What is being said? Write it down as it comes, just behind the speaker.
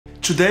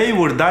Today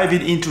we're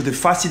diving into the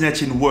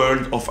fascinating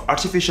world of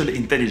artificial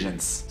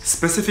intelligence.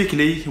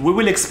 Specifically, we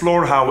will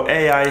explore how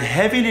AI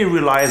heavily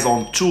relies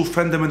on two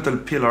fundamental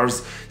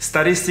pillars,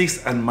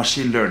 statistics and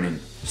machine learning.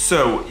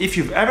 So, if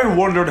you've ever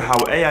wondered how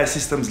AI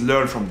systems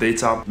learn from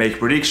data, make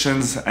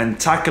predictions, and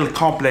tackle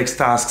complex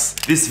tasks,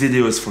 this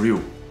video is for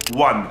you.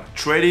 1.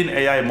 Training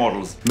AI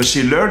models.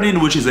 Machine learning,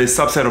 which is a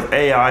subset of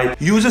AI,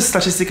 uses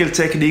statistical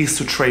techniques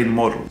to train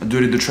models.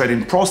 During the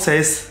training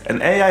process,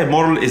 an AI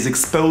model is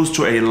exposed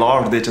to a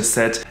large data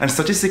set, and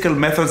statistical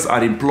methods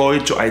are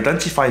employed to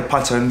identify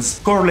patterns,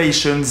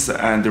 correlations,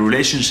 and the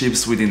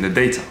relationships within the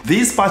data.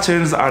 These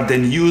patterns are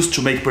then used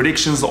to make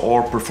predictions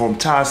or perform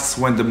tasks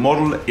when the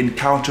model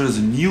encounters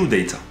new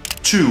data.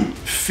 2.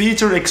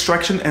 Feature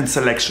extraction and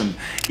selection.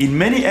 In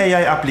many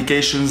AI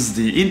applications,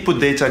 the input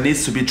data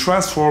needs to be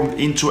transformed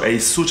into a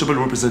suitable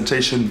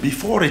representation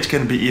before it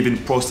can be even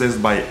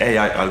processed by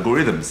AI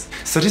algorithms.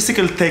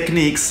 Statistical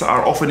techniques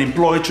are often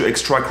employed to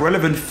extract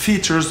relevant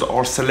features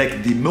or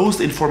select the most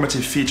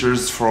informative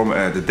features from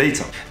the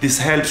data. This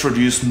helps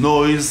reduce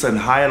noise and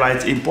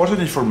highlight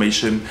important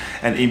information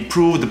and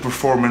improve the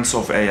performance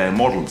of AI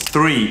models.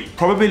 3.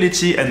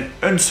 Probability and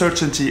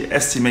uncertainty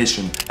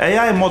estimation.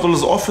 AI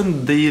models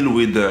often deal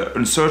with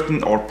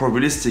uncertain or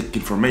probabilistic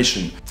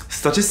information.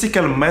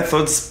 Statistical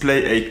methods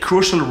play a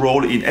crucial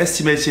role in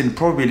estimating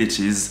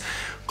probabilities,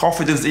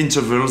 confidence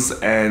intervals,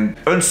 and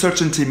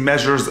uncertainty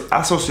measures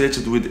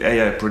associated with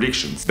AI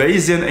predictions.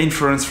 Bayesian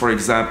inference, for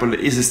example,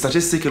 is a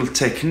statistical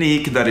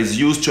technique that is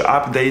used to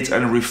update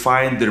and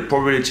refine the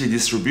probability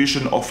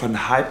distribution of an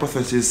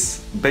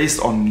hypothesis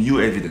based on new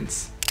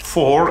evidence.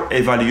 4.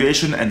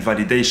 Evaluation and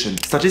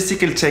validation.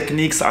 Statistical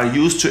techniques are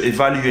used to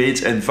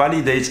evaluate and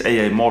validate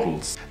AI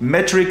models.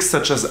 Metrics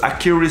such as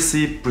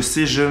accuracy,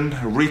 precision,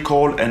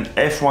 recall, and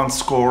F1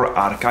 score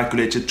are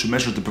calculated to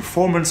measure the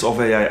performance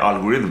of AI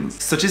algorithms.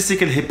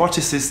 Statistical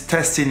hypothesis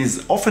testing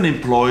is often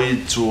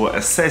employed to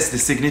assess the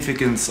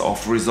significance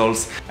of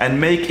results and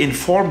make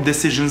informed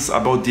decisions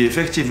about the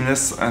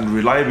effectiveness and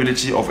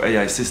reliability of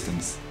AI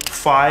systems.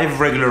 5.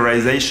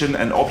 Regularization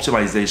and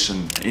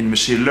optimization. In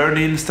machine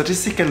learning,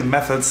 statistical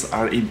methods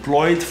are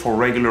employed for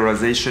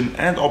regularization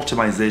and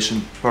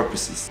optimization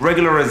purposes.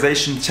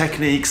 Regularization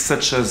techniques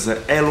such as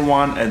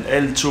L1 and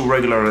L2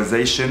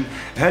 regularization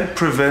help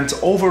prevent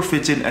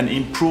overfitting and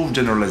improve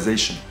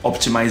generalization.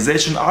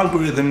 Optimization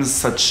algorithms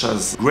such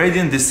as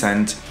gradient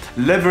descent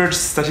leverage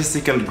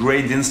statistical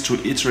gradients to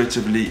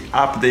iteratively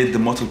update the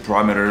model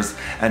parameters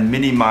and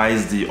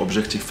minimize the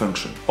objective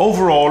function.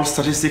 Overall,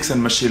 statistics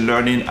and machine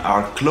learning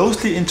are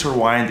closely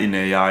intertwined in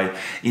AI,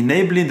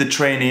 enabling the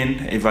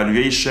training,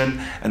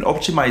 evaluation, and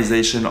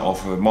optimization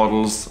of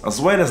models, as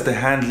well as the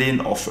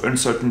handling of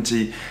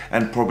uncertainty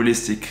and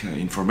probabilistic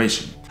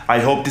information.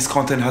 I hope this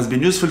content has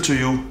been useful to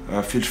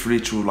you. Feel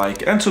free to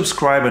like and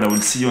subscribe, and I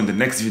will see you in the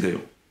next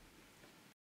video.